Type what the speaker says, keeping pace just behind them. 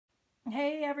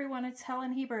Hey everyone, it's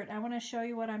Helen Hebert. I want to show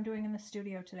you what I'm doing in the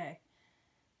studio today.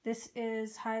 This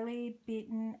is highly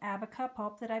beaten Abaca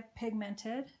pulp that I've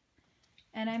pigmented,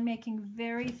 and I'm making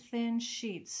very thin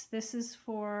sheets. This is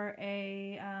for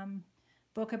a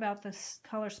book about the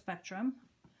color spectrum.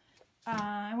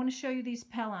 I want to show you these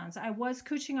Pellons. I was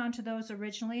couching onto those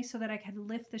originally so that I could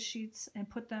lift the sheets and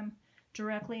put them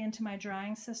directly into my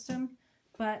drying system,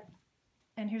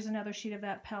 and here's another sheet of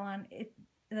that Pellon.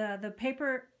 The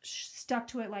paper stuck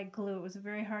to it like glue. It was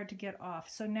very hard to get off.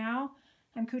 So now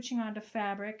I'm couching onto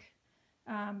fabric.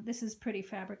 This is pretty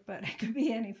fabric, but it could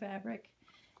be any fabric.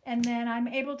 And then I'll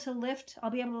be able to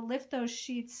lift those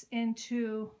sheets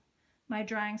into my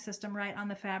drying system right on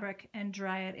the fabric and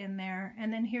dry it in there.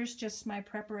 And then here's just my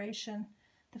preparation.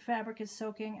 The fabric is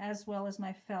soaking as well as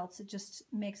my felts. It just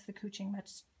makes the couching much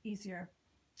easier.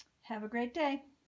 Have a great day.